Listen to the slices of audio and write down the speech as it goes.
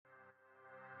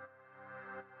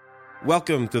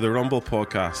Welcome to the Rumble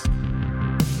Podcast.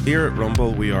 Here at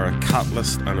Rumble, we are a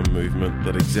catalyst and a movement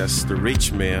that exists to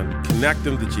reach men, connect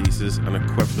them to Jesus, and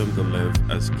equip them to live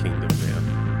as kingdom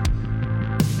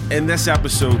men. In this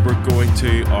episode, we're going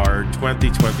to our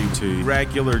 2022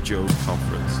 Regular Joe's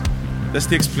Conference. This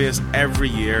takes place every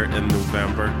year in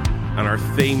November, and our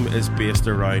theme is based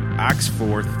around Acts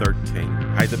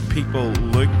 4:13, how the people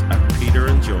looked at Peter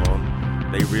and John.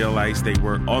 They realized they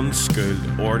were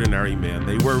unschooled, ordinary men.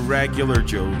 They were regular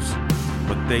Joes,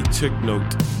 but they took note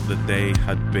that they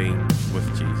had been with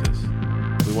Jesus.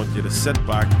 We want you to sit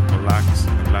back, relax,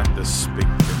 and let this speak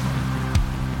to you.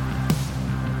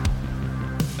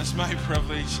 It's my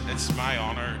privilege, it's my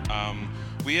honor.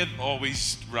 We had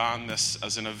always ran this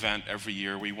as an event every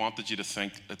year. We wanted you to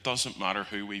think it doesn't matter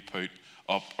who we put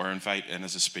up or invite in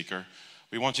as a speaker.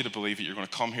 We want you to believe that you're going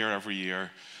to come here every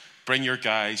year. Bring your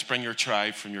guys, bring your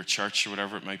tribe from your church or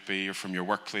whatever it might be, or from your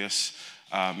workplace.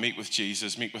 Meet with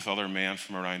Jesus, meet with other men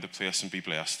from around the place and be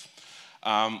blessed.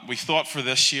 We thought for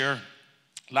this year,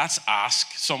 let's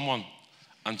ask someone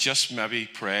and just maybe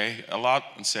pray a lot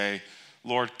and say,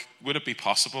 Lord, would it be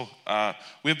possible?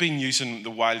 We've been using the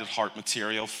Wild at Heart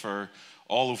material for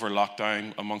all over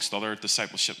lockdown, amongst other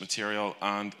discipleship material,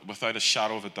 and without a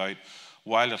shadow of a doubt,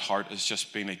 Wild at Heart has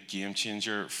just been a game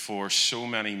changer for so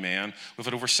many men. We've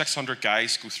had over 600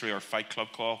 guys go through our Fight Club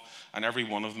call, and every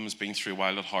one of them has been through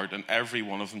Wild at Heart, and every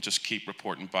one of them just keep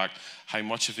reporting back how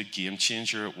much of a game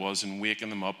changer it was in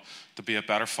waking them up to be a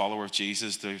better follower of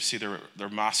Jesus, to see their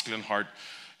masculine heart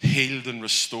healed and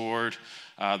restored,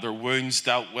 their wounds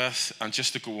dealt with, and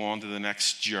just to go on to the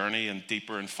next journey and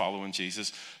deeper in following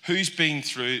Jesus. Who's been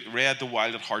through, read the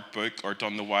Wild at Heart book or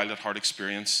done the Wild at Heart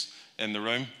experience in the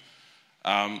room?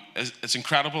 It's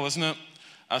incredible, isn't it?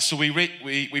 So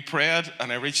we prayed,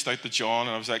 and I reached out to John,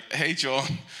 and I was like, hey,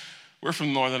 John, we're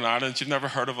from Northern Ireland. You've never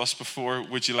heard of us before.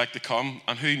 Would you like to come?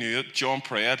 And who knew it? John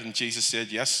prayed, and Jesus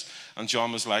said yes. And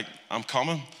John was like, I'm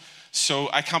coming. So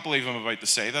I can't believe I'm about to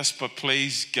say this, but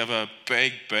please give a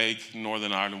big, big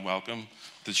Northern Ireland welcome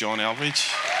to John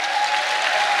Eldredge.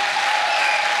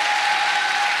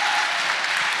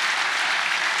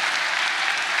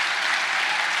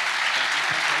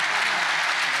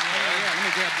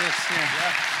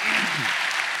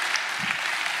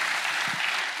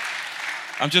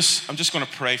 I'm just going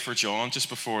to pray for John just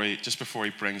before he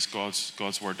brings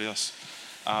God's word to us.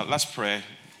 Let's pray.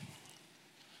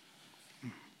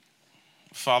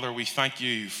 Father, we thank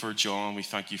you for John. We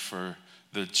thank you for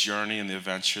the journey and the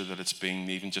adventure that it's been,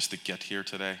 even just to get here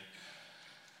today.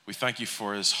 We thank you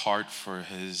for his heart, for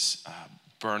his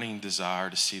burning desire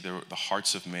to see the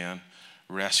hearts of men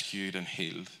rescued and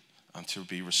healed and to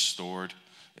be restored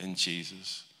in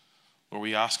Jesus. Lord,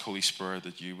 we ask, Holy Spirit,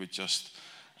 that you would just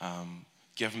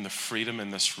give him the freedom in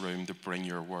this room to bring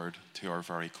your word to our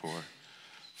very core.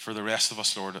 For the rest of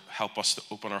us, Lord, help us to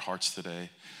open our hearts today,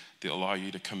 to allow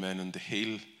you to come in and to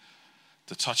heal,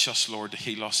 to touch us, Lord, to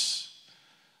heal us.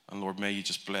 And Lord, may you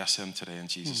just bless him today in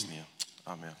Jesus' name.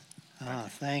 Amen.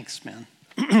 Thanks, man.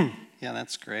 Yeah,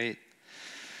 that's great.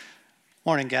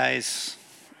 Morning, guys.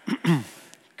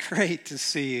 Great to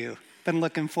see you. Been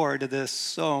looking forward to this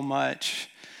so much.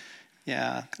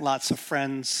 Yeah, lots of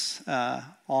friends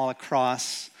all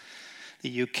across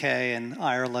the UK and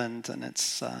Ireland, and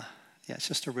it's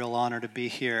just a real honor to be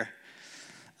here.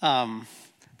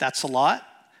 That's a lot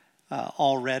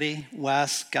already.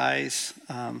 Wes, guys,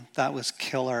 that was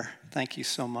killer. Thank you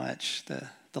so much.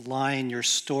 The line, your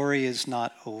story is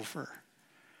not over.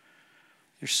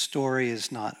 Your story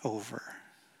is not over.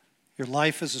 Your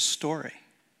life is a story.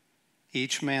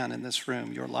 Each man in this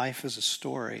room, your life is a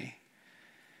story.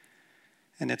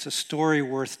 And it's a story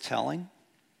worth telling.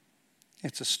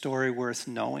 It's a story worth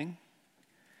knowing.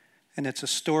 And it's a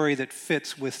story that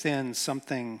fits within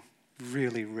something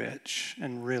really rich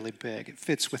and really big. It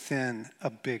fits within a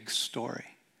big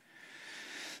story.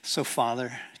 So,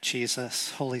 Father,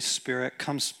 Jesus, Holy Spirit,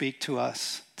 come speak to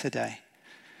us today.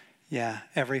 Yeah,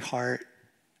 every heart,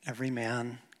 every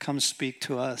man, come speak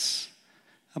to us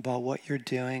about what you're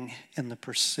doing in the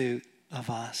pursuit of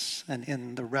us and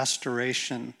in the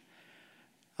restoration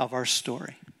of our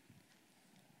story.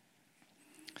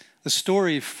 The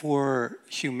story for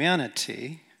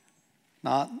humanity,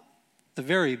 not the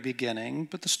very beginning,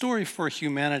 but the story for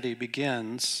humanity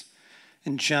begins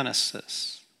in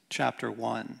Genesis chapter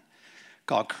 1.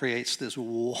 God creates this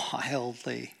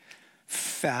wildly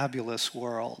fabulous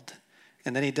world,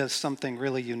 and then he does something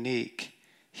really unique.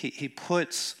 He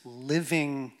puts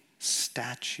living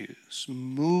statues,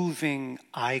 moving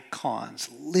icons,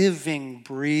 living,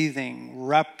 breathing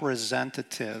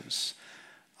representatives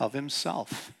of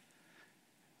himself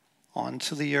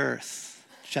onto the earth,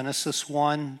 Genesis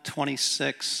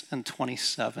 1:26 and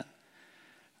 27.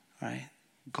 Right?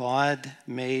 God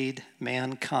made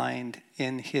mankind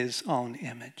in his own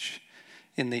image.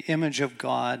 In the image of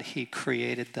God, he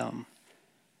created them,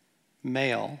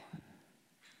 male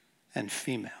and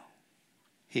female.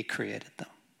 He created them.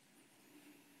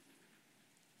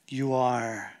 You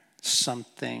are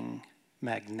something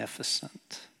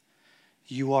magnificent.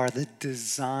 You are the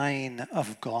design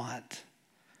of God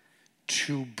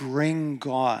to bring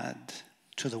God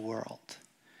to the world.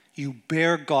 You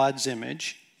bear God's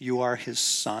image. You are his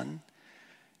son.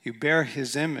 You bear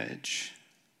his image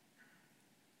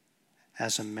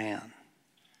as a man.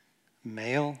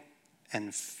 Male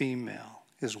and female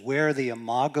is where the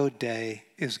imago Dei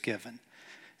is given.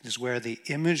 It is where the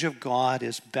image of God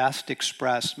is best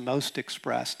expressed, most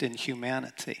expressed in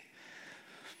humanity.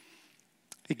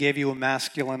 He gave you a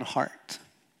masculine heart.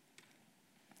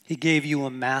 He gave you a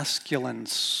masculine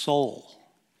soul.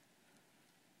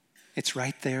 It's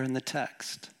right there in the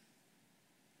text.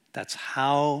 That's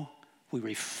how we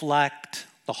reflect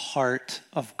the heart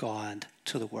of God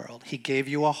to the world. He gave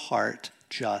you a heart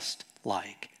just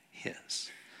like his.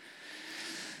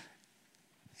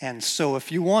 And so if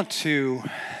you want to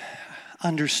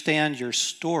understand your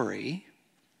story,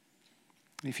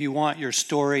 if you want your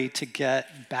story to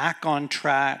get back on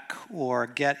track or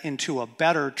get into a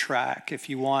better track, if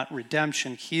you want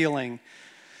redemption, healing,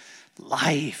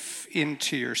 life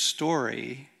into your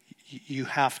story, you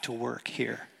have to work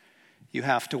here. You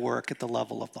have to work at the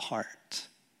level of the heart.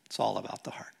 It's all about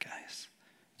the heart, guys.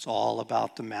 It's all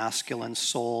about the masculine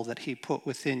soul that he put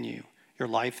within you. Your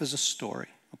life is a story,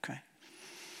 okay?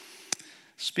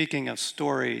 Speaking of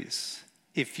stories,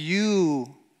 if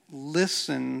you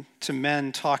listen to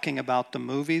men talking about the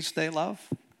movies they love,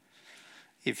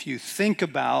 if you think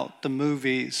about the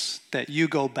movies that you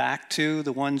go back to,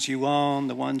 the ones you own,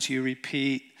 the ones you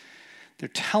repeat, they're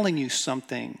telling you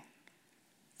something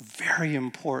very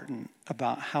important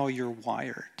about how you're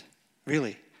wired.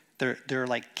 Really, they're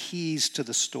like keys to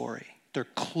the story. They're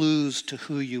clues to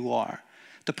who you are.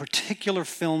 The particular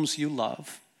films you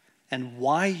love and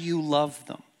why you love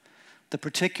them. The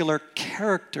particular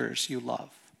characters you love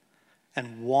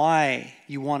and why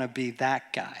you want to be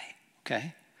that guy,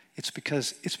 okay? It's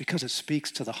because it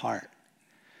speaks to the heart.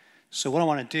 So what I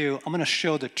want to do, I'm going to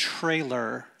show the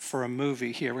trailer for a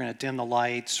movie here. We're going to dim the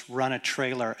lights, run a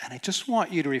trailer, and I just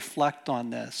want you to reflect on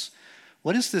this.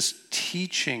 What is this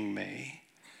teaching me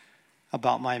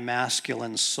about my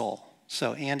masculine soul?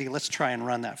 So Andy, let's try and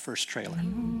run that first trailer.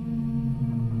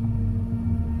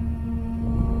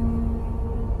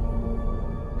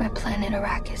 My planet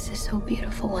Arrakis is so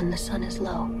beautiful when the sun is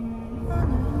low.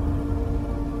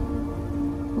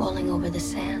 Rolling over the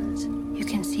sands, you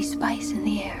can see spice in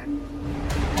the air.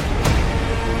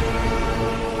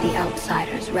 The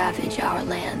outsiders ravage our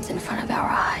lands in front of our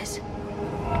eyes.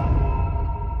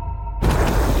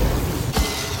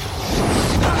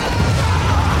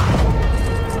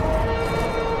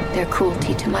 Their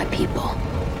cruelty to my people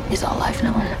is all I've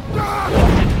known.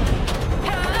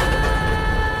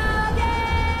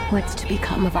 What's to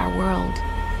become of our world?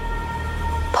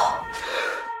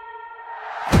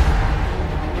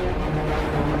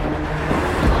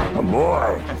 A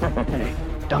boy. Hey,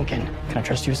 Duncan, can I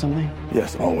trust you with something?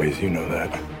 Yes, always. You know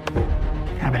that.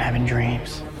 I've been having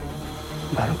dreams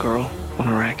about a girl on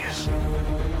Arrakis.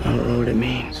 I don't know what it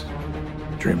means.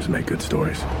 Dreams make good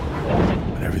stories.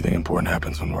 But everything important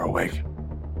happens when we're awake.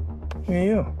 Hey,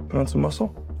 you. Put on some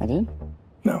muscle? I did?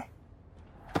 No.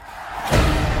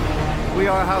 We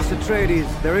are House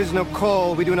Atreides. There is no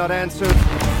call we do not answer.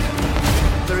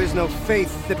 There is no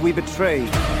faith that we betray.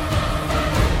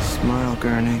 Smile,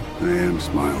 Gurney. I am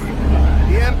smiling.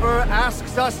 The Emperor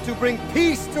asks us to bring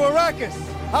peace to Arrakis.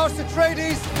 House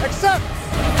Atreides accepts!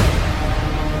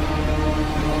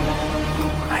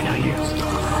 I know you.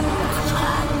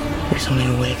 There's something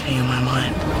awakening in my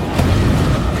mind.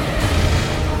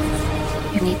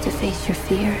 You need to face your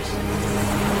fears.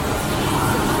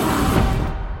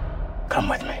 Come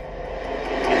with me.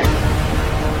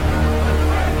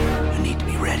 You need to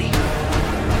be ready.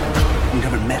 You've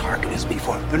never met Harkonnens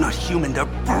before. They're not human, they're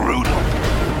brutal.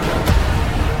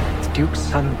 The Duke's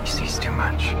son sees too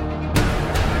much.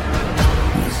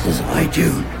 This is my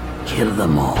June. Kill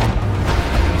them all.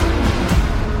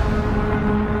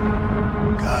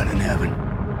 God in heaven.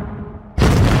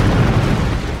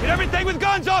 Get everything with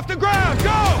guns off the ground!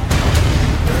 Go!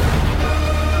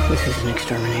 This is an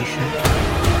extermination.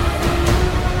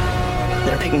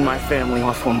 They're picking my family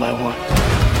off one by one.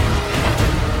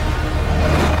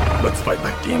 Let's fight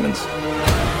like demons.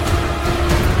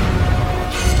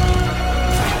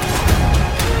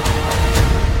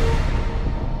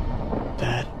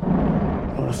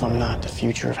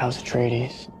 future of House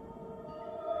Atreides.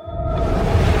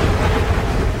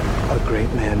 A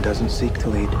great man doesn't seek to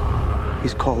lead.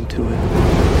 He's called to it.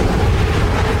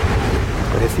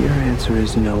 But if your answer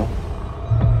is no,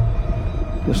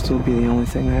 you'll still be the only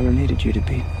thing I ever needed you to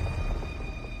be.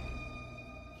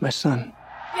 My son.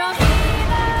 If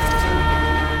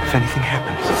anything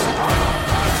happens,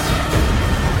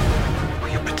 will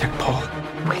you protect Paul?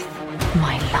 With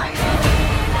my life.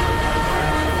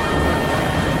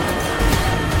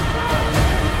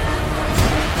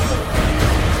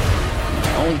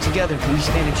 Only together can we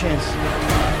stand a chance.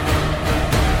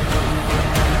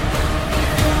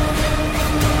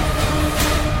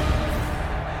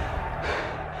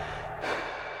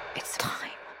 It's time.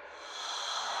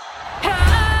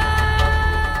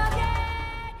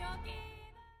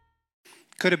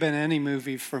 Could have been any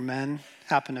movie for men.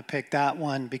 Happened to pick that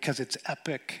one because it's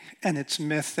epic and it's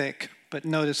mythic. But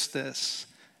notice this.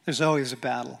 There's always a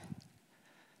battle.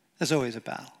 There's always a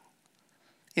battle.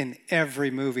 In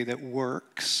every movie that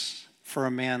works for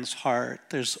a man's heart,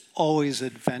 there's always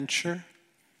adventure,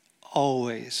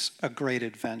 always a great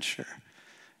adventure,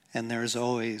 and there's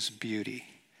always beauty.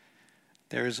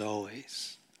 There's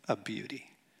always a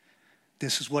beauty.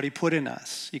 This is what he put in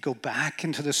us. You go back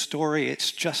into the story,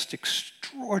 it's just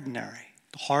extraordinary.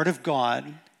 The heart of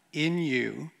God in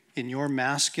you, in your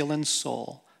masculine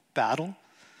soul, battle,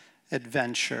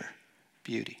 adventure,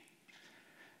 beauty.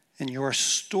 And your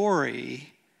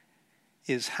story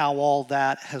is how all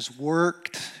that has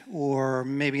worked or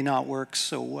maybe not worked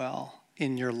so well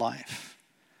in your life.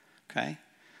 Okay?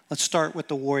 Let's start with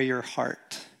the warrior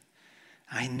heart.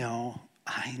 I know,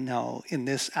 in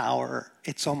this hour,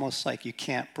 it's almost like you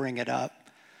can't bring it up.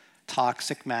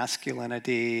 Toxic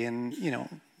masculinity and,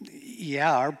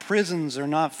 yeah, our prisons are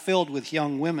not filled with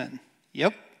young women.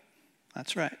 Yep,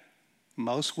 that's right.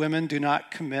 Most women do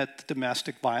not commit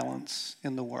domestic violence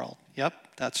in the world. Yep,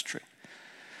 that's true.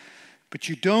 But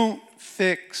you don't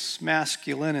fix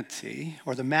masculinity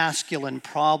or the masculine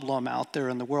problem out there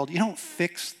in the world. You don't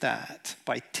fix that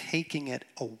by taking it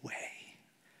away.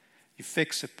 You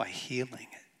fix it by healing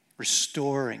it,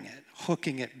 restoring it,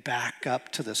 hooking it back up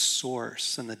to the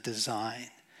source and the design.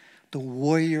 The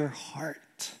warrior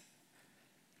heart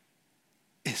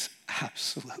is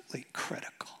absolutely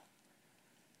critical.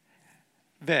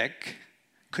 Vic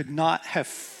could not have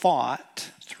fought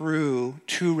through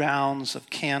 2 rounds of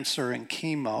cancer and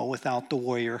chemo without the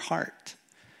warrior heart,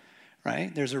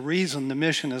 right? There's a reason the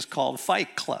mission is called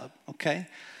Fight Club, okay?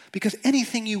 Because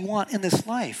anything you want in this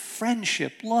life,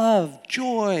 friendship, love,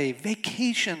 joy,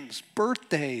 vacations,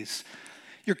 birthdays,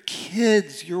 your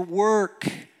kids, your work,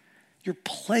 your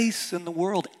place in the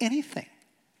world, anything,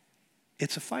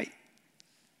 it's a fight.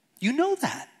 You know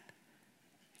that.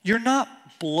 You're not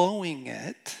blowing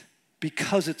it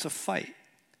because it's a fight.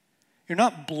 You're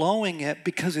not blowing it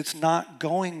because it's not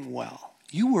going well.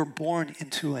 You were born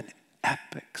into an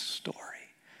epic story.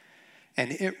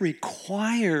 And it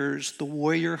requires the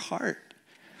warrior heart.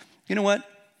 You know what?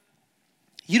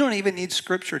 You don't even need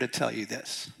scripture to tell you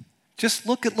this. Just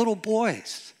look at little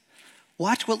boys.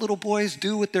 Watch what little boys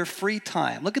do with their free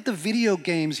time. Look at the video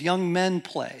games young men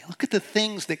play. Look at the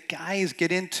things that guys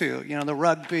get into, the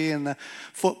rugby and the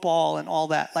football and all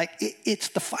that. Like, it's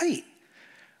the fight,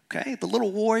 okay? The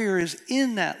little warrior is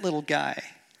in that little guy.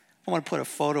 I want to put a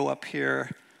photo up here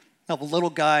of a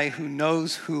little guy who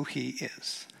knows who he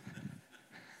is.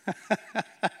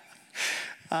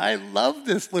 I love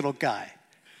this little guy,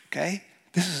 okay?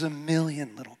 This is a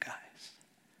million little guys.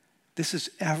 This is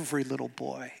every little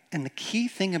boy. And the key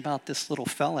thing about this little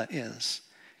fella is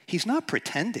he's not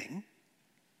pretending.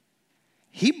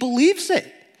 He believes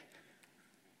it.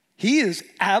 He is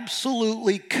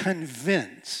absolutely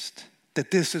convinced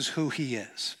that this is who he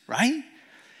is, right?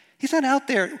 He's not out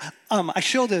there. I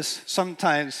show this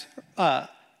sometimes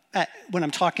when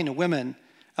I'm talking to women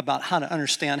about how to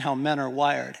understand how men are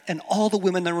wired. And all the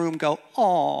women in the room go,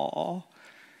 "Aw."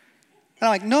 And I'm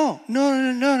like, no,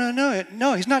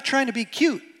 he's not trying to be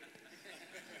cute.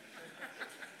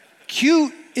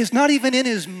 Cute is not even in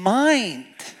his mind,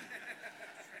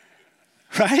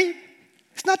 right?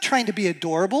 He's not trying to be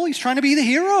adorable. He's trying to be the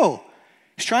hero.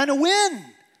 He's trying to win.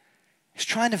 He's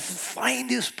trying to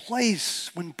find his place.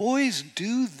 When boys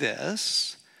do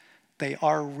this, they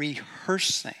are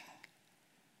rehearsing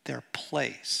their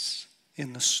place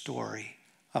in the story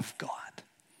of God.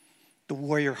 The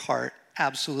warrior heart,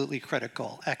 absolutely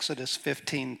critical. Exodus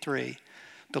 15:3.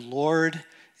 The Lord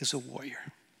is a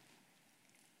warrior.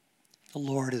 The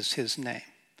Lord is his name.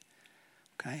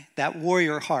 Okay, that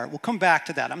warrior heart. We'll come back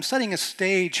to that. I'm setting a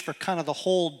stage for kind of the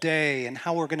whole day and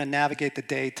how we're going to navigate the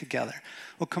day together.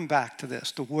 We'll come back to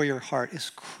this. The warrior heart is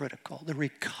critical, the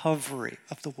recovery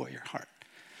of the warrior heart.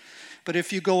 But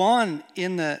if you go on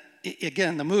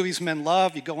again, the movies men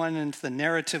love, you go on into the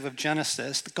narrative of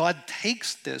Genesis, God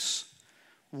takes this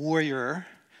warrior,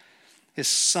 his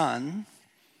son,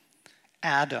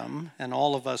 Adam, and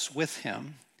all of us with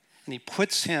him, and he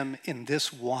puts him in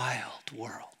this wild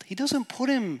world. He doesn't put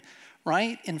him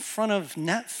right in front of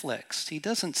Netflix. He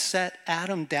doesn't set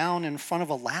Adam down in front of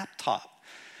a laptop.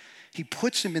 He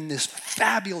puts him in this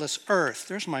fabulous earth.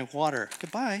 There's my water.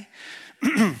 Goodbye.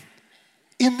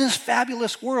 In this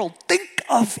fabulous world. Think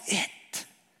of it.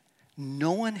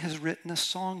 No one has written a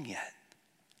song yet.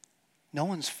 No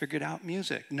one's figured out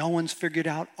music. No one's figured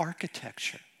out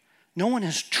architecture. No one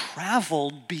has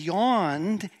traveled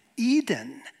beyond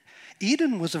Eden.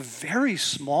 Eden was a very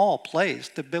small place.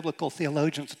 The biblical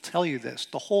theologians tell you this.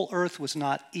 The whole earth was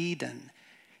not Eden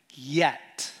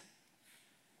yet.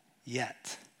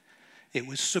 Yet. It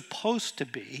was supposed to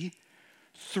be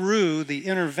through the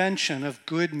intervention of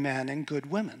good men and good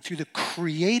women, through the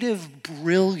creative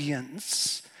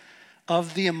brilliance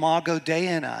of the Imago Dei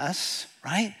in us,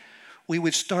 right? We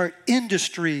would start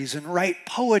industries and write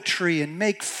poetry and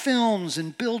make films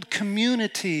and build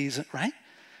communities, right?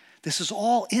 This is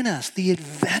all in us, the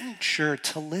adventure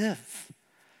to live.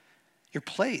 Your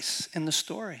place in the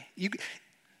story.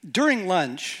 During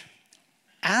lunch,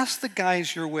 ask the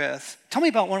guys you're with, tell me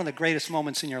about one of the greatest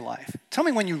moments in your life. Tell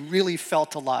me when you really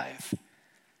felt alive.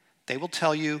 They will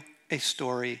tell you a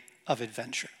story of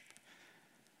adventure.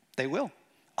 They will.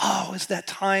 Oh, it's that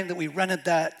time that we rented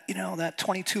that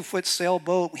 22-foot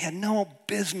sailboat. We had no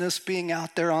business being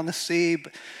out there on the sea,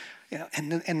 but,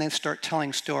 and they start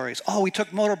telling stories. Oh, we took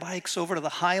motorbikes over to the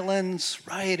Highlands,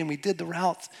 right? And we did the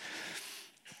route.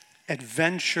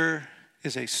 Adventure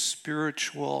is a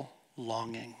spiritual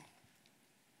longing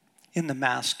in the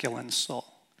masculine soul.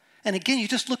 And again, you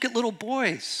just look at little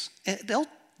boys.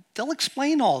 They'll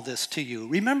explain all this to you.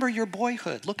 Remember your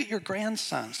boyhood. Look at your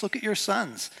grandsons. Look at your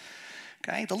sons.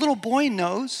 Okay? The little boy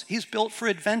knows he's built for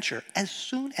adventure. As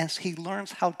soon as he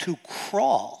learns how to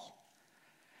crawl,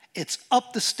 it's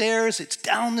up the stairs, it's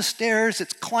down the stairs,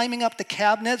 it's climbing up the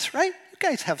cabinets, right? You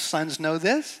guys have sons, know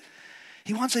this.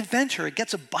 He wants adventure. He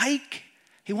gets a bike.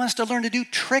 He wants to learn to do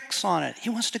tricks on it. He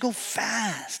wants to go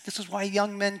fast. This is why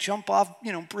young men jump off,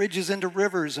 bridges into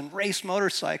rivers and race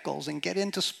motorcycles and get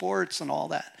into sports and all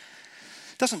that.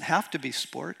 It doesn't have to be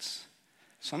sports.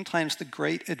 Sometimes the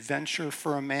great adventure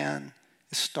for a man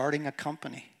is starting a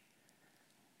company.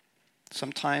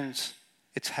 Sometimes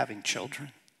it's having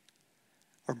children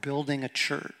or building a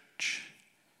church,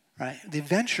 right? The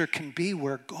adventure can be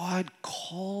where God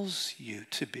calls you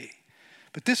to be.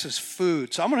 But this is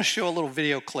food. So I'm going to show a little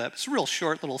video clip. It's a real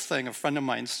short little thing a friend of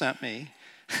mine sent me.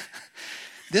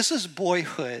 This is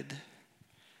boyhood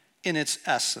in its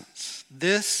essence.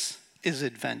 This is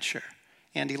adventure.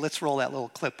 Andy, let's roll that little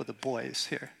clip of the boys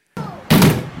here.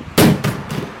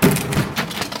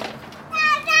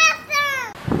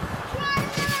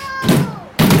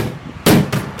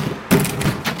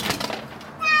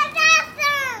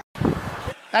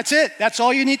 That's it. That's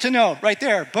all you need to know. Right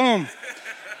there. Boom.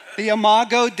 The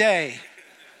Imago Dei,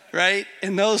 right?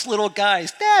 And those little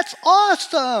guys. That's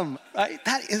awesome, right?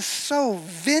 That is so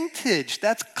vintage.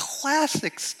 That's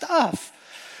classic stuff.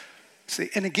 See,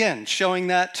 and again, showing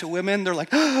that to women, they're like,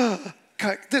 oh.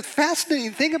 The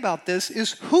fascinating thing about this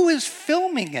is who is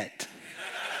filming it?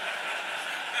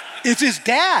 It's his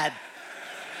dad.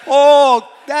 Oh,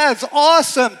 that's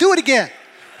awesome. Do it again.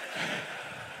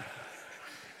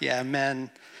 Yeah, men,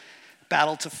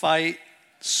 battle to fight,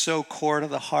 so core to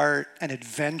the heart, an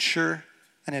adventure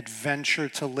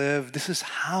to live. This is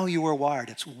how you were wired.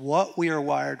 It's what we are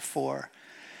wired for.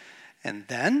 And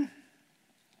then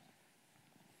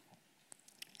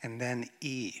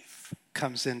Eve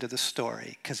comes into the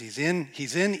story because he's in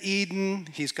Eden.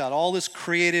 He's got all this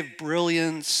creative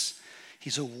brilliance.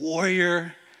 He's a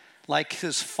warrior like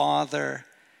his father,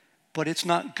 but it's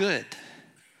not good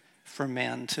for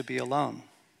man to be alone.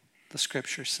 The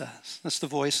scripture says. That's the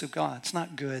voice of God. It's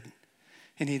not good.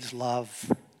 He needs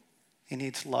love. He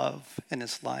needs love in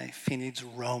his life. He needs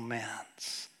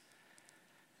romance.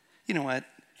 You know what?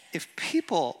 If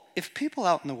people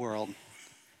out in the world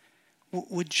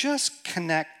would just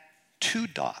connect two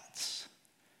dots.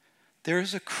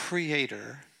 There's a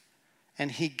creator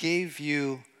and he gave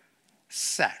you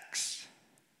sex.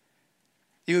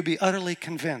 You would be utterly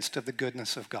convinced of the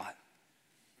goodness of God.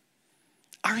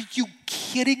 Are you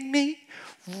kidding me?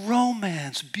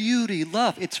 Romance, beauty,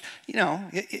 love. It's,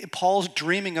 Paul's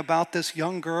dreaming about this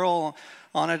young girl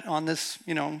on this,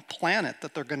 planet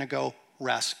that they're going to go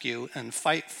rescue and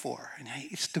fight for. And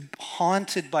he's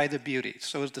haunted by the beauty.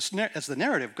 So as the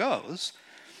narrative goes,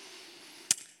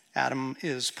 Adam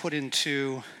is put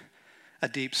into a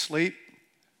deep sleep.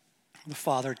 The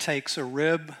Father takes a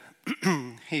rib.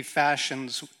 He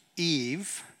fashions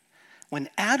Eve. When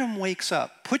Adam wakes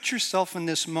up, put yourself in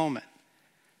this moment.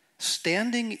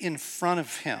 Standing in front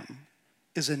of him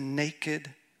is a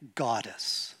naked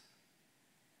goddess.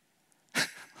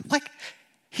 Like,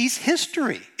 he's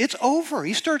history. It's over.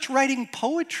 He starts writing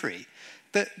poetry.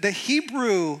 The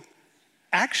Hebrew,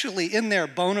 actually in there,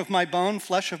 bone of my bone,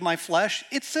 flesh of my flesh,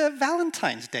 it's a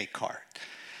Valentine's Day card.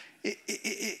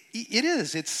 It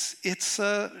is. It's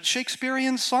a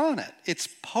Shakespearean sonnet. It's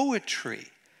poetry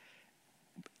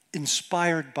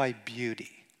inspired by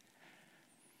beauty.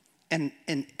 And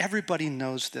everybody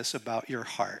knows this about your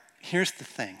heart. Here's the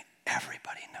thing.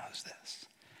 Everybody knows this.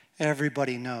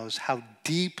 Everybody knows how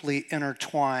deeply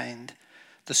intertwined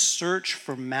the search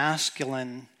for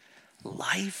masculine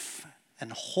life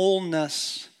and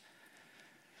wholeness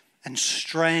and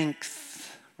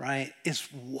strength, right,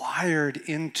 is wired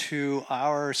into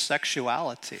our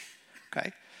sexuality,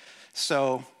 okay?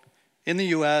 So in the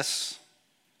U.S.,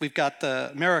 we've got the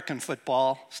American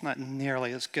football. It's not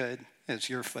nearly as good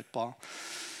as your football.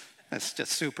 It's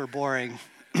just super boring.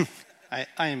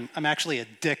 I'm actually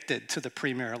addicted to the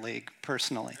Premier League,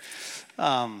 personally.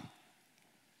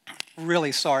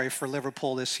 Really sorry for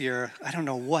Liverpool this year. I don't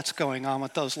know what's going on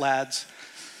with those lads.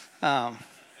 But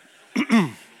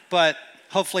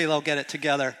hopefully they'll get it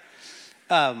together.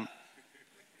 In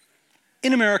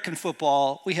American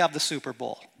football, we have the Super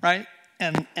Bowl, right?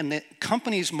 And the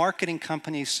marketing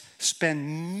companies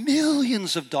spend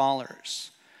millions of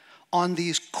dollars on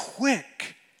these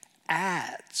quick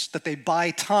ads that they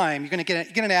buy time. You're going to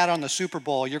get an ad on the Super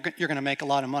Bowl. You're going to make a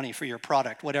lot of money for your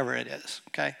product, whatever it is,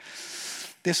 okay?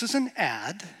 This is an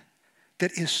ad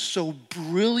that is so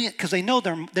brilliant because they know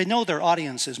their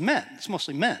audience is men. It's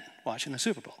mostly men watching the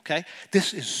Super Bowl, okay?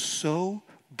 This is so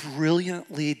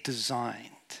brilliantly designed.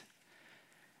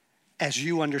 As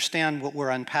you understand what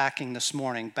we're unpacking this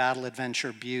morning, battle,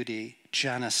 adventure, beauty,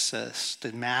 Genesis,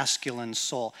 the masculine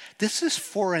soul, this is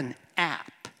for an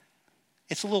app.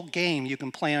 It's a little game you can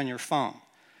play on your phone.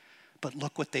 But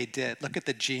look what they did. Look at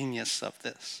the genius of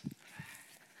this.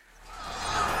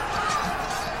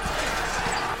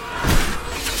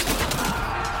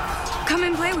 Come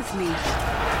and play with me.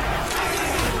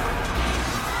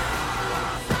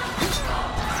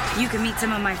 You can meet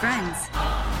some of my friends.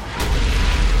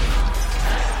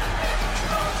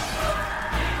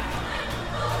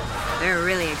 They're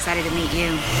really excited to meet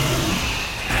you.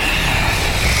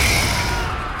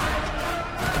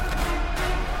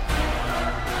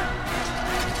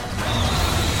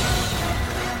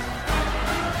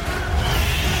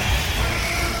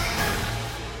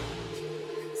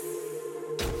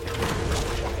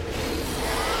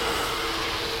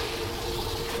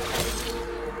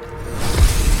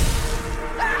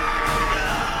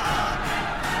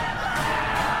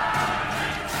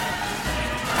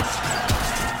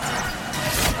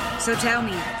 So tell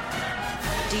me,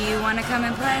 do you want to come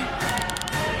and play?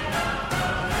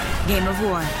 Game of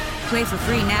War. Play for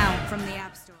free now from the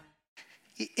App Store.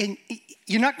 And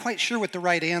you're not quite sure what the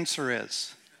right answer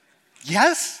is.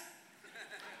 Yes?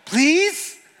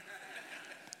 Please?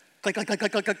 Like,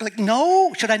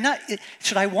 no? Should I not?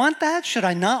 Should I want that? Should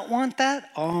I not want that?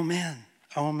 Oh, man.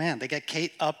 They get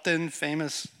Kate Upton,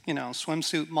 famous,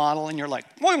 swimsuit model, and you're like,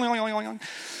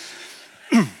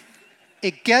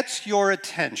 It gets your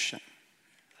attention.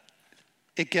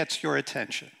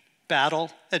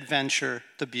 Battle, adventure,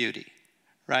 the beauty,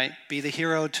 right? Be the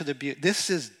hero to the beauty.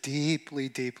 This is deeply,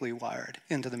 deeply wired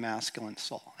into the masculine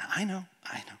soul. I know.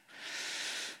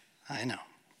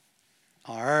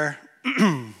 Our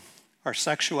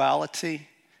sexuality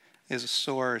is a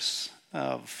source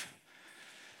of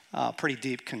pretty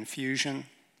deep confusion,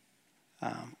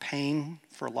 pain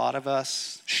for a lot of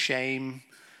us, shame.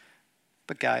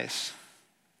 But guys,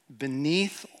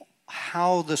 beneath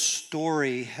how the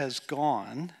story has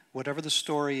gone, whatever the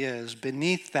story is,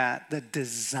 beneath that, the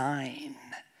design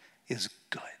is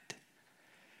good.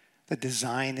 The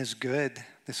design is good.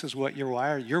 This is what you're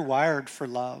wired. You're wired for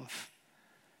love.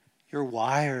 You're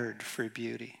wired for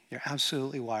beauty. You're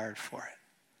absolutely wired for it.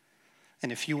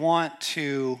 And if you want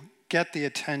to get the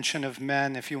attention of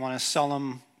men, if you want to sell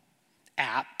them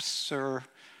apps or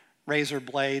razor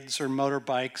blades or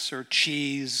motorbikes or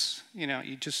cheese, you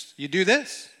do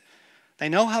this. They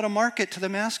know how to market to the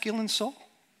masculine soul,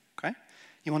 okay?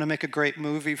 You want to make a great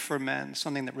movie for men,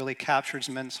 something that really captures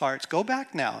men's hearts. Go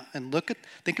back now and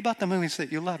think about the movies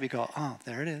that you love. You go, oh,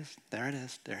 there it is, there it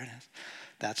is, there it is.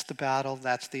 That's the battle,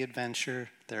 that's the adventure,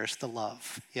 there's the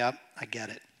love. Yep, I get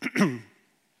it.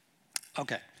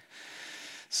 Okay,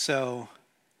 so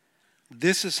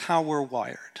this is how we're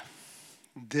wired.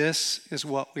 This is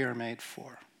what we are made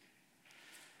for.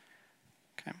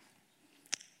 Okay,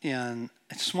 and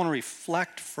I just want to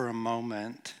reflect for a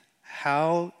moment.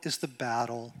 How is the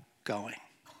battle going?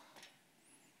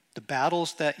 The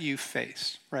battles that you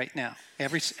face right now.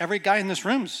 Every guy in this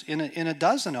room's in a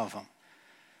dozen of them.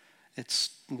 It's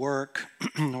work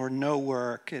or no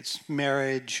work. It's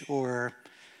marriage or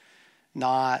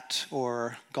not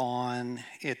or gone.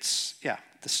 It's,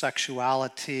 the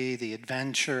sexuality, the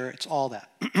adventure. It's all that.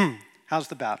 How's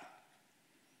the battle?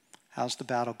 How's the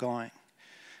battle going?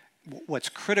 What's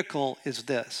critical is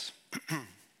this.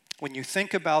 When you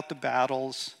think about the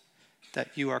battles that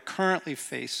you are currently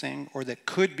facing or that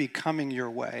could be coming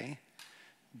your way,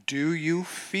 do you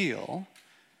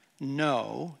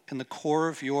know in the core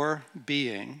of your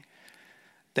being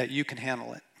that you can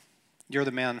handle it? You're the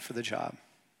man for the job.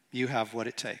 You have what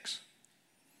it takes.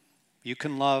 You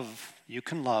can love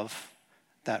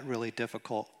that really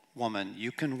difficult woman.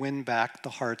 You can win back the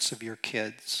hearts of your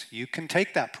kids. You can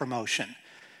take that promotion.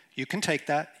 You can take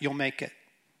that. You'll make it.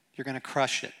 You're going to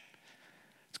crush it.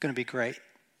 It's going to be great.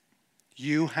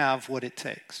 You have what it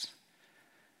takes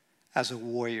as a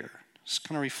warrior. Just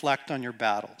kind of reflect on your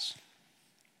battles.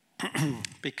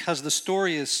 Because the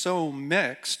story is so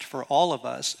mixed for all of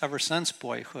us ever since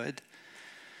boyhood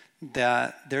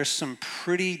that there's some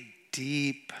pretty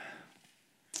deep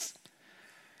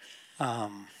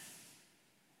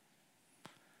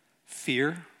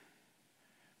fear,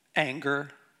 anger,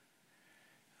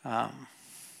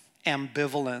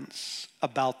 ambivalence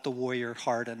about the warrior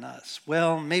heart in us.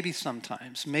 Well, maybe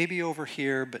sometimes, maybe over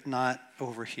here, but not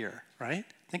over here, right?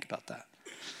 Think about that.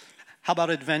 How about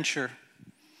adventure?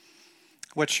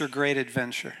 What's your great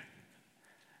adventure?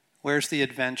 Where's the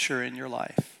adventure in your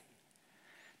life?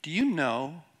 Do you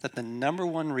know that the number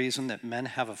one reason that men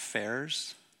have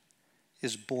affairs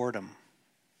is boredom?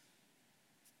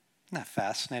 Isn't that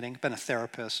fascinating? I've been a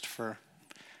therapist for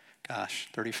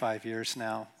 35 years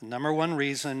now. The number one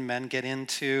reason men get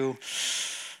into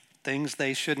things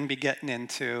they shouldn't be getting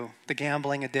into, the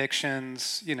gambling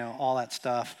addictions, all that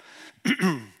stuff,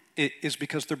 it is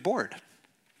because they're bored.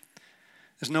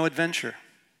 There's no adventure.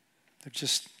 They're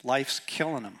just, life's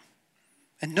killing them.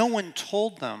 And no one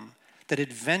told them that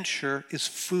adventure is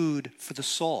food for the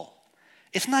soul.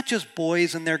 It's not just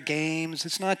boys and their games.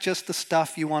 It's not just the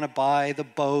stuff you want to buy, the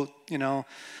boat,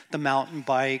 the mountain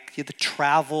bike, the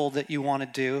travel that you want to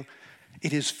do.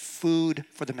 It is food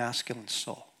for the masculine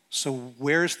soul. So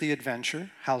where's the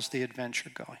adventure? How's the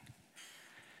adventure going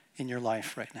in your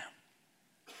life right now?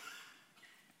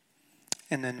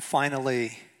 And then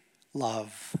finally,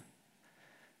 love,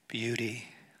 beauty,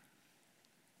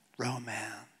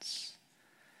 romance.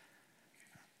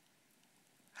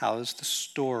 How is the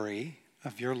story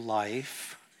of your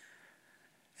life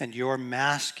and your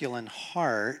masculine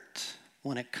heart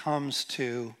when it comes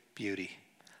to beauty,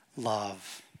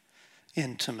 love,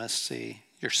 intimacy,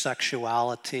 your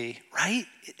sexuality, right?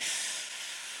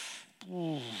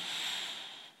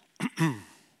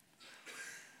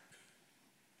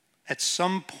 At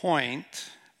some point,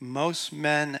 most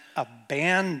men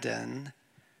abandon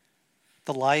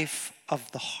the life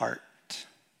of the heart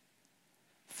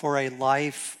for a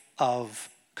life of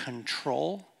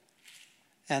control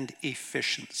and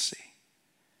efficiency.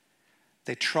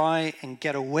 They try and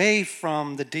get away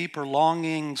from the deeper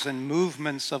longings and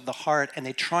movements of the heart, and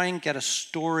they try and get a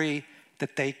story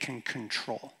that they can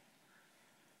control.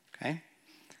 Okay?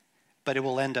 But it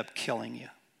will end up killing you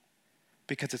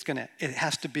because it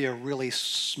has to be a really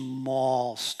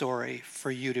small story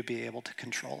for you to be able to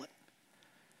control it.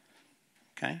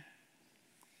 Okay?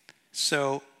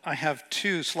 So I have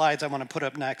 2 slides I want to put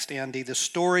up next, Andy. The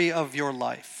story of your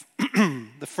life.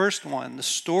 The first one, the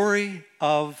story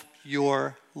of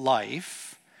your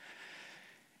life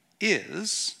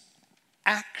is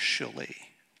actually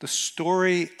the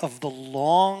story of the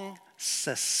long,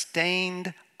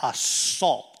 sustained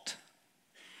assault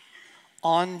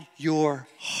on your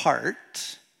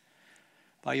heart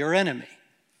by your enemy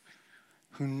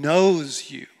who knows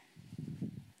you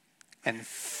and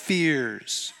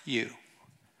fears you.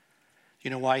 You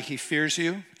know why he fears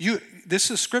you? This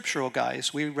is scriptural,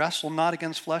 guys. We wrestle not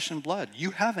against flesh and blood.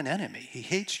 You have an enemy. He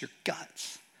hates your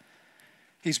guts.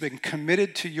 He's been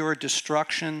committed to your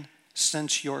destruction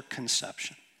since your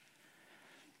conception.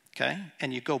 okay?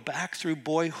 And you go back through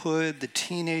boyhood, the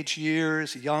teenage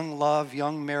years, young love,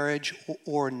 young marriage,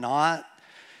 or not.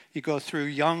 You go through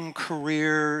young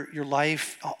career, your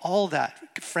life, all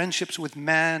that. Friendships with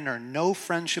men or no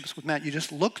friendships with men. You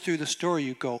just look through the story,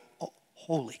 you go, oh,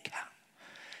 holy cow.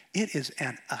 It is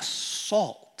an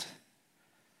assault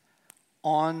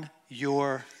on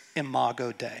your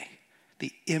imago Dei,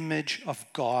 the image of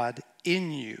God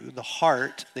in you, the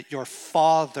heart that your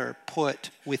Father put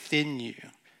within you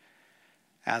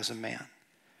as a man.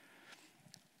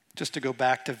 Just to go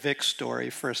back to Vic's story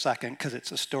for a second, because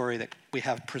it's a story that we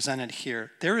have presented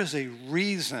here. There is a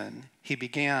reason he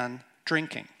began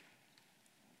drinking.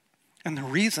 And the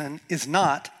reason is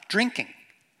not drinking.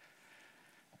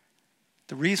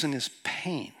 The reason is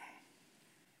pain.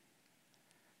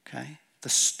 Okay?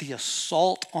 The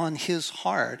assault on his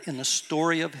heart in the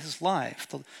story of his life,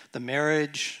 the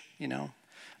marriage,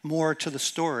 more to the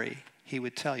story, he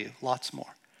would tell you, lots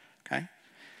more. Okay?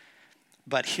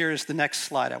 But here's the next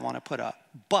slide I want to put up.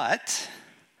 But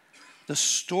the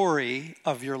story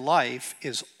of your life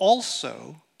is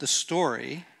also the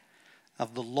story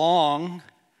of the long,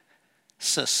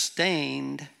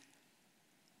 sustained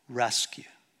rescue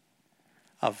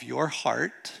of your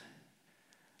heart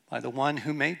by the one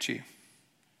who made you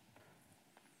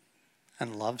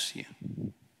and loves you.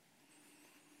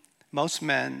 Most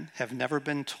men have never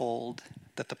been told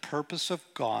that the purpose of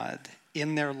God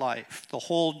in their life, the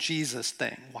whole Jesus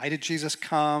thing, why did Jesus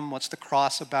come? What's the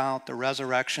cross about? The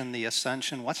resurrection, the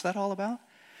ascension, what's that all about?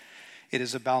 It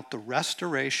is about the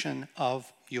restoration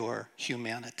of your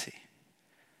humanity.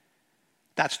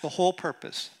 That's the whole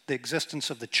purpose, the existence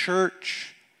of the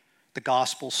church, the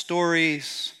gospel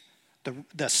stories,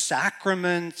 the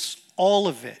sacraments, all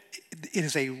of it. It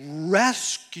is a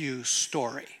rescue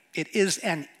story. It is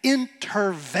an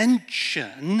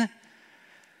intervention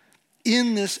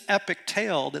in this epic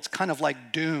tale that's kind of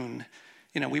like Dune.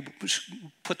 We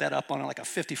put that up on like a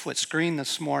 50-foot screen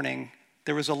this morning.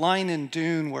 There was a line in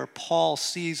Dune where Paul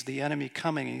sees the enemy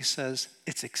coming and he says,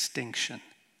 it's extinction.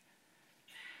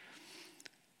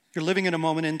 You're living in a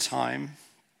moment in time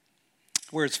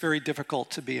where it's very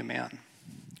difficult to be a man.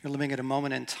 You're living at a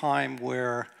moment in time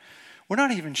where we're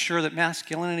not even sure that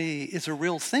masculinity is a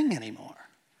real thing anymore,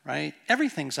 right?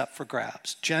 Everything's up for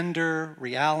grabs. Gender,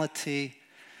 reality.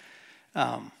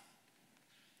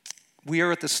 We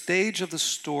are at the stage of the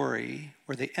story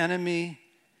where the enemy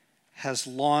has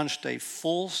launched a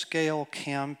full-scale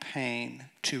campaign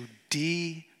to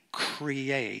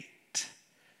decreate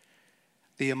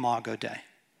the imago Dei.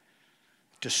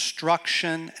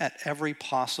 Destruction at every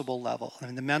possible level. I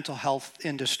mean, the mental health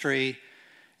industry,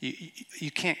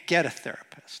 you can't get a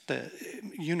therapist. The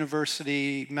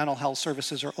university mental health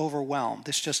services are overwhelmed.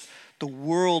 It's just the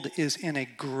world is in a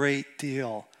great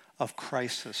deal of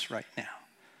crisis right now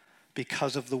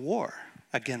because of the war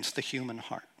against the human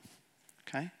heart.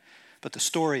 Okay? But the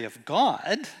story of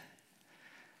God,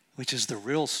 which is the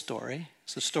real story,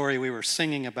 it's the story we were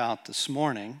singing about this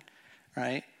morning,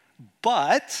 right?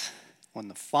 But when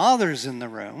the Father's in the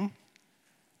room,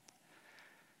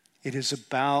 it is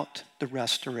about the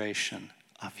restoration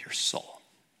of your soul.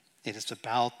 It is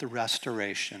about the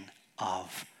restoration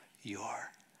of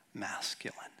your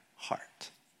masculine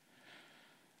heart.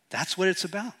 That's what it's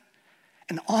about.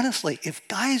 And honestly, if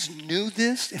guys knew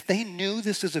this, if they knew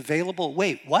this is available,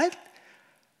 wait, what?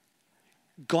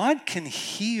 God can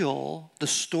heal the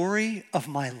story of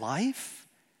my life?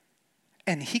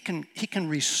 And he can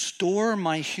restore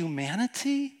my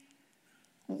humanity?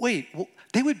 Wait,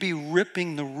 they would be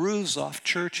ripping the roofs off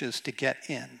churches to get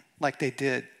in, like they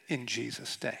did in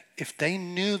Jesus' day. If they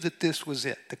knew that this was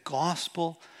it, the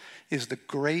gospel is the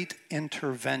great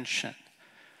intervention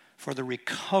for the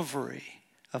recovery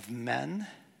of men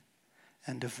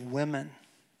and of women,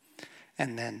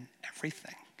 and then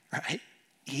everything, right?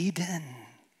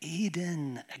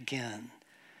 Eden again.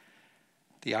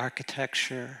 The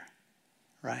architecture,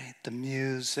 right? The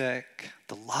music,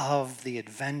 the love, the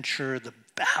adventure, the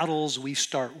battles we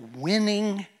start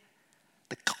winning,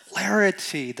 the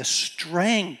clarity, the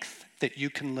strength that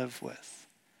you can live with,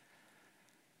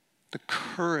 the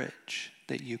courage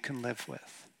that you can live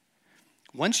with.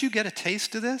 Once you get a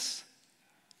taste of this,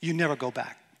 you never go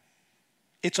back.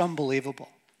 It's unbelievable.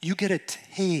 You get a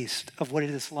taste of what it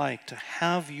is like to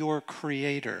have your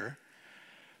Creator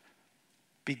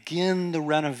begin the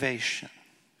renovation,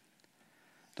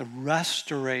 the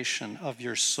restoration of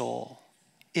your soul.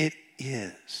 It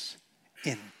is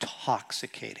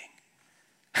intoxicating.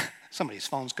 Somebody's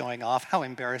phone's going off. How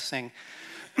embarrassing.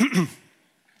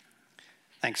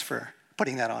 Thanks for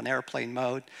putting that on airplane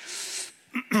mode.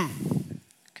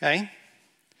 Okay?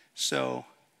 So,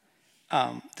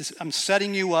 I'm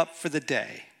setting you up for the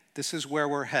day. This is where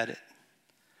we're headed.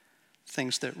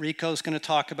 Things that Rico's going to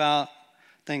talk about,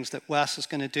 things that Wes is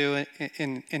going to do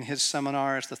in his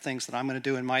seminars, the things that I'm going to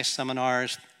do in my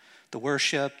seminars, the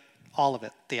worship, all of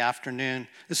it, the afternoon.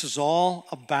 This is all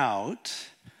about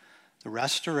the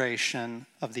restoration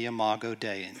of the Imago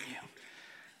Dei in you.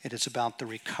 It is about the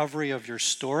recovery of your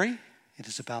story. It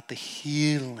is about the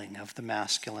healing of the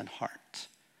masculine heart.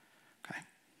 Okay?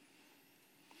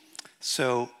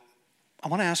 So I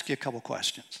want to ask you a couple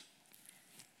questions.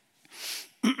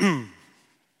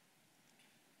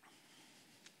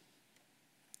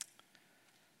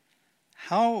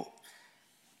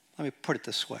 Let me put it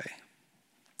this way.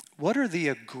 What are the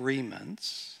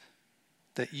agreements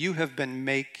that you have been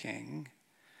making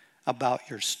about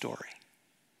your story?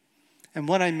 And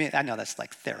what I mean, I know that's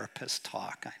like therapist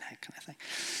talk, that kind of thing.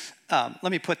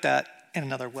 Let me put that in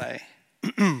another way.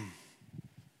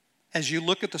 As you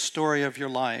look at the story of your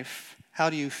life, how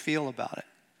do you feel about it?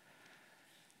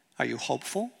 Are you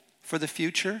hopeful for the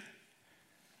future?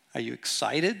 Are you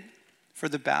excited for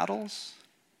the battles?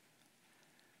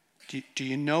 Do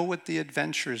you know what the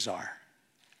adventures are?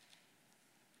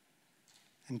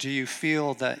 And do you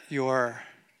feel that your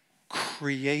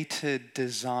created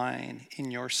design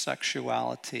in your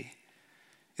sexuality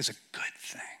is a good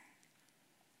thing?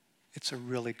 It's a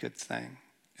really good thing.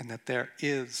 And that there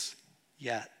is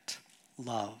yet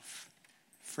love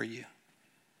for you.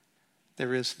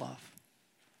 There is love.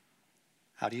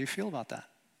 How do you feel about that?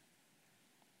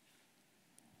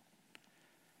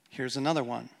 Here's another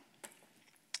one.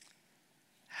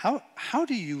 How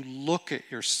do you look at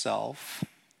yourself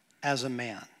as a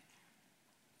man?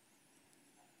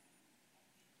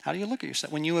 How do you look at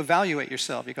yourself? When you evaluate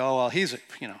yourself, you go, oh,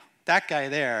 well, that guy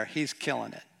there, he's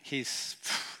killing it. He's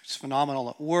phenomenal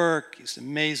at work. He's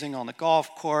amazing on the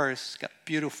golf course. He's got a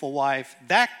beautiful wife.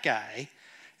 That guy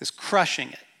is crushing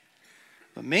it.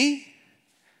 But me?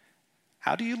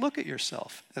 How do you look at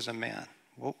yourself as a man?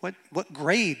 What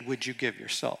grade would you give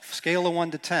yourself? Scale of 1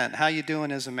 to 10. How you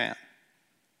doing as a man?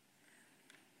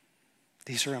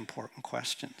 These are important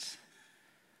questions.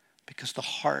 Because the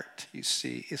heart, you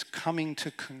see, is coming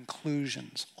to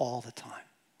conclusions all the time.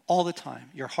 All the time.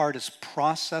 Your heart is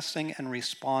processing and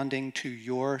responding to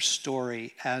your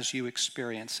story as you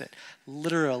experience it.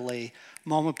 Literally,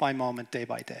 moment by moment, day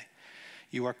by day.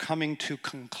 You are coming to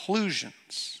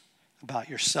conclusions about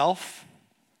yourself,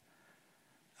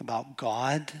 about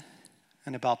God,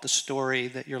 and about the story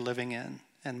that you're living in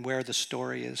and where the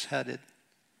story is headed.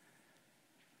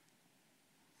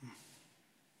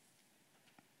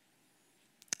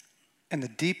 And the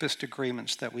deepest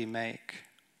agreements that we make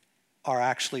are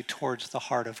actually towards the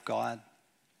heart of God.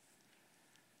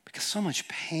 Because so much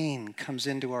pain comes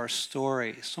into our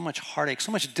story, so much heartache,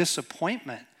 so much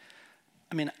disappointment.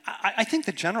 I mean, I think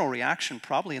the general reaction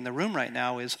probably in the room right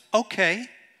now is, okay,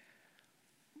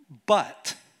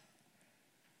 but,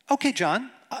 okay, John,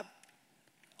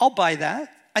 I'll buy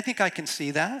that. I think I can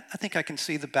see that. I think I can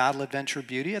see the battle, adventure,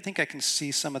 beauty. I think I can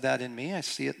see some of that in me. I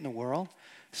see it in the world.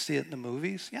 See it in the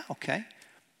movies. Yeah, okay.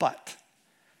 But,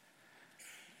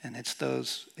 and it's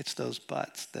those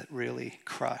buts that really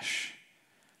crush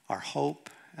our hope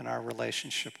and our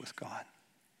relationship with God.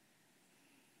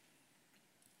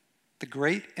 The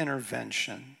great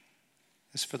intervention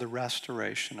is for the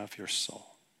restoration of your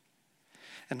soul.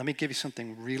 And let me give you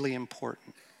something really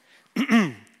important.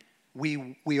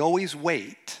 We always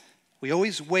wait. We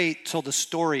always wait till the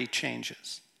story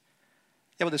changes.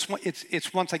 Yeah, but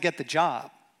it's once I get the job.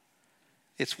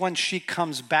 It's when she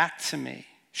comes back to me.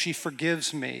 She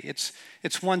forgives me.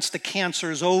 It's once the cancer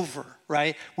is over,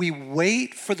 right? We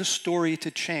wait for the story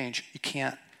to change. You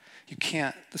can't.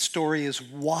 The story is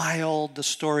wild. The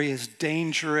story is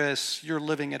dangerous. You're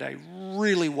living at a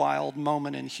really wild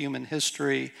moment in human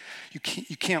history. You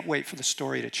can't wait for the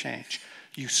story to change.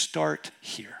 You start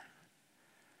here.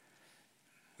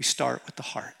 We start with the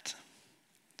heart.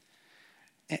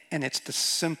 And it's the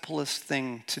simplest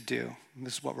thing to do. And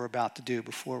this is what we're about to do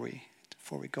before we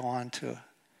go on to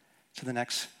the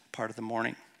next part of the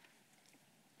morning.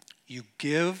 You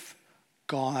give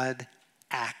God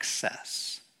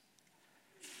access.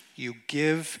 You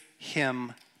give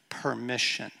him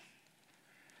permission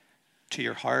to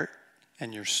your heart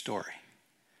and your story.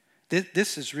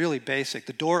 This is really basic.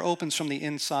 The door opens from the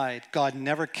inside. God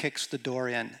never kicks the door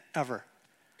in, ever.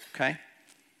 Okay?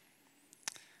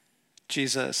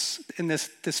 Jesus, in this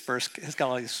verse, has got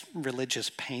all these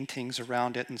religious paintings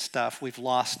around it and stuff. We've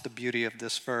lost the beauty of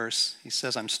this verse. He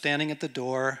says, I'm standing at the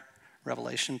door,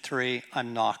 Revelation 3,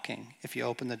 I'm knocking. If you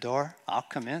open the door, I'll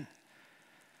come in.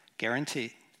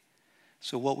 Guaranteed.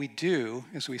 So what we do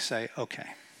is we say, okay,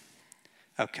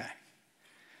 Okay.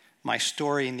 My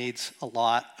story needs a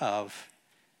lot of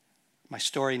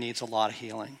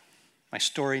healing. My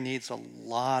story needs a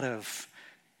lot of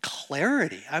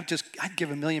clarity. I'd give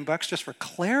 $1 million just for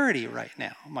clarity right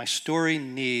now. My story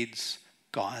needs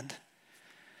God.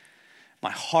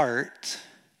 My heart,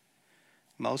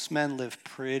 most men live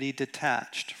pretty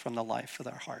detached from the life of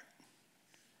their heart.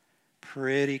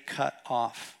 Pretty cut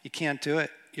off. You can't do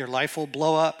it. Your life will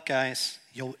blow up, guys.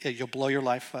 You'll blow your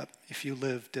life up if you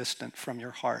live distant from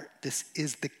your heart. This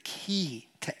is the key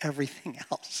to everything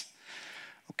else.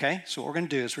 Okay, so what we're going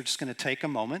to do is we're just going to take a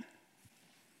moment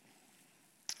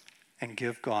and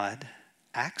give God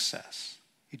access.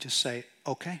 You just say,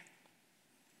 okay.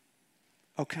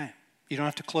 Okay. You don't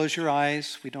have to close your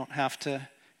eyes. We don't have to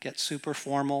get super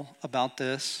formal about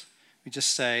this. We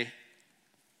just say,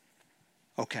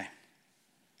 okay.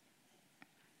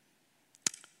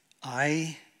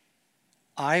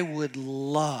 I would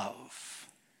love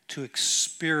to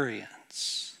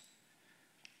experience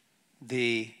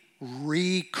the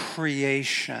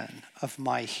recreation of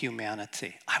my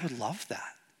humanity. I would love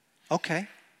that. Okay.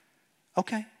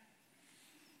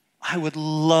 I would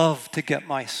love to get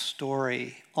my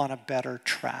story on a better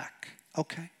track.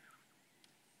 Okay.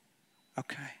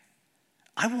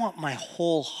 I want my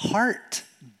whole heart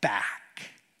back.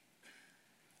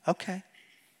 Okay,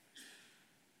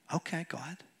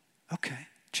 God. Okay,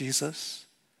 Jesus,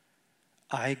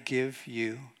 I give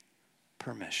you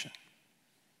permission.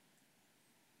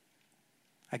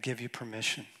 I give you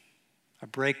permission. I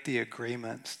break the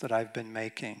agreements that I've been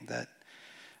making that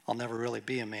I'll never really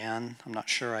be a man. I'm not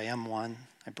sure I am one.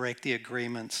 I break the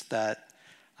agreements that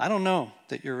I don't know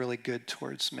that you're really good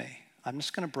towards me. I'm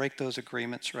just going to break those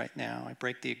agreements right now. I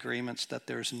break the agreements that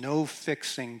there's no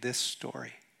fixing this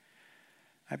story.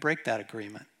 I break that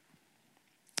agreement.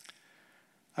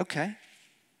 Okay.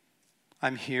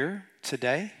 I'm here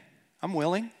today. I'm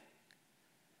willing.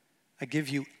 I give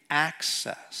you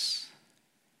access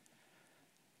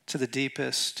to the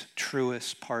deepest,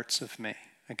 truest parts of me.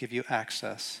 I give you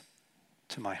access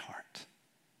to my heart.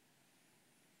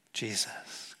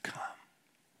 Jesus, come.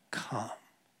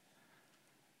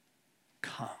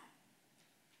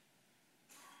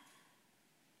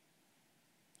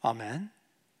 Amen.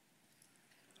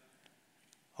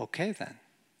 Okay then.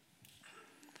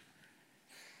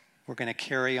 We're going to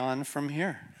carry on from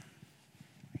here.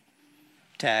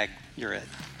 Tag, you're it.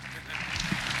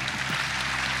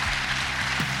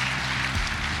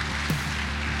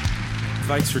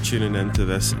 Thanks for tuning in to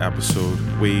this episode.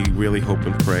 We really hope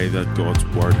and pray that God's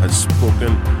word has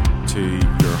spoken to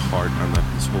your heart and that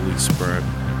His Holy Spirit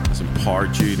has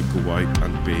empowered you to go out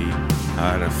and be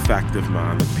an effective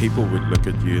man, that people would look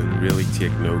at you and really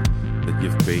take note that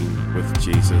you've been with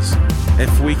Jesus.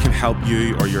 If we can help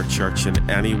you or your church in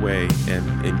any way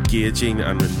in engaging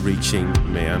and in reaching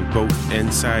men, both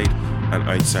inside and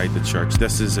outside the church,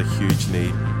 this is a huge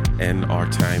need in our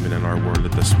time and in our world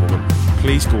at this moment.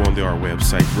 Please go onto our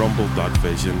website,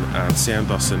 rumble.vision, and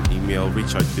send us an email,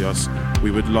 reach out to us.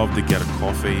 We would love to get a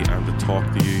coffee and to talk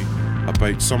to you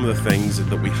about some of the things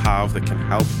that we have that can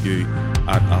help you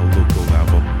at a local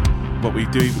level. But we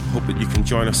do hope that you can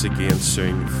join us again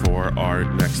soon for our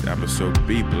next episode.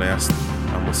 Be blessed,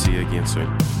 and we'll see you again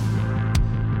soon.